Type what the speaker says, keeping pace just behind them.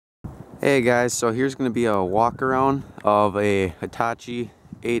Hey guys, so here's going to be a walk around of a Hitachi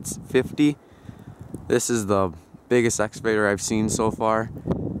 850. This is the biggest excavator I've seen so far.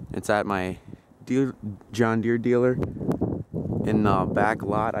 It's at my John Deere dealer in the back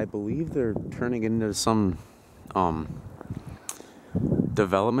lot. I believe they're turning it into some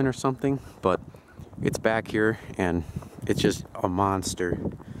development or something, but it's back here and it's just a monster.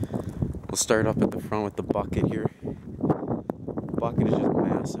 We'll start up at the front with the bucket here. The bucket is just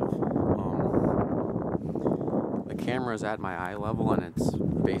massive. The camera is at my eye level and it's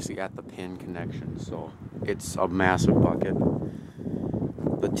basically at the pin connection, so it's a massive bucket.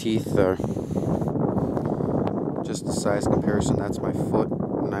 The teeth are just a size comparison. That's my foot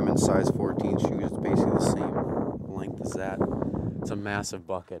and I'm in size 14 shoes. It's basically the same length as that. It's a massive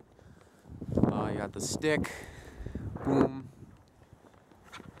bucket. You got the stick, boom,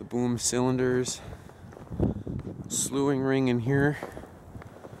 the boom cylinders, slewing ring in here.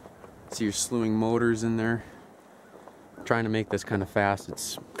 See your slewing motors in there. I'm trying to make this kind of fast.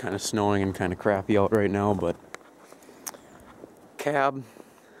 It's kind of snowing and kind of crappy out right now, but cab,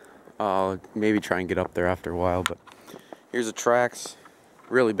 maybe try and get up there after a while. But here's the tracks,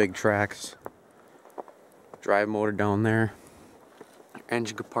 really big tracks. Drive motor down there.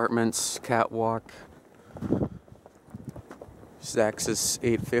 Engine compartments, catwalk, Zaxis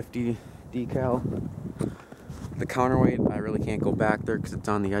 850 decal. The counterweight, I really can't go back there because it's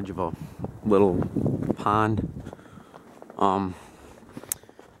on the edge of a little pond.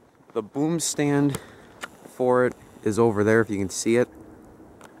 The boom stand for it is over there, if you can see it.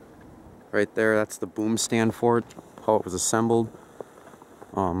 Right there, that's the boom stand for it, how it was assembled.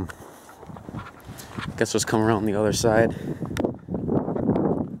 Guess let's come around the other side.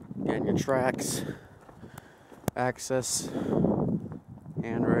 Again, your tracks, access,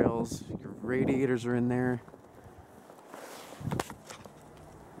 handrails, your radiators are in there.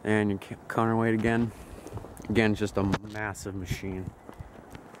 And your counterweight again. Again, just a massive machine.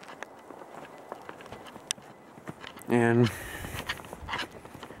 And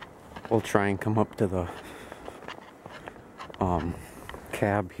we'll try and come up to the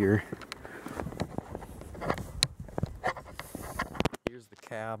cab here. Here's the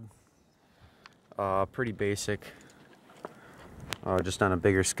cab. Pretty basic. Just on a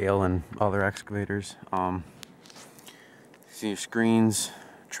bigger scale than other excavators. See your screens,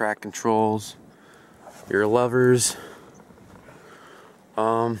 track controls, your levers.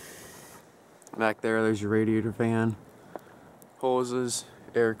 Back there's your radiator fan, hoses,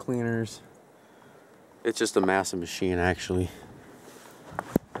 air cleaners. It's just a massive machine, actually.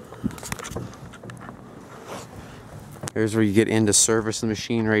 Here's where you get in to service the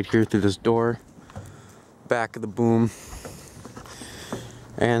machine, right here through this door. Back of the boom.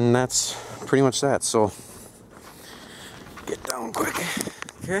 And that's pretty much that. So get down quick.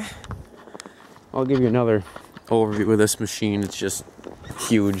 Okay. I'll give you another overview of this machine. It's just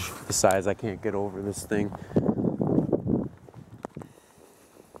huge. The size, I can't get over this thing.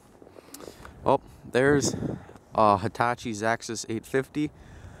 Oh, there's a Hitachi Zaxis 850.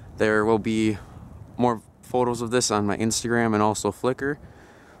 There will be more photos of this on my Instagram and also Flickr.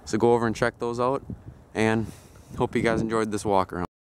 So go over and check those out. And hope you guys enjoyed this walk around.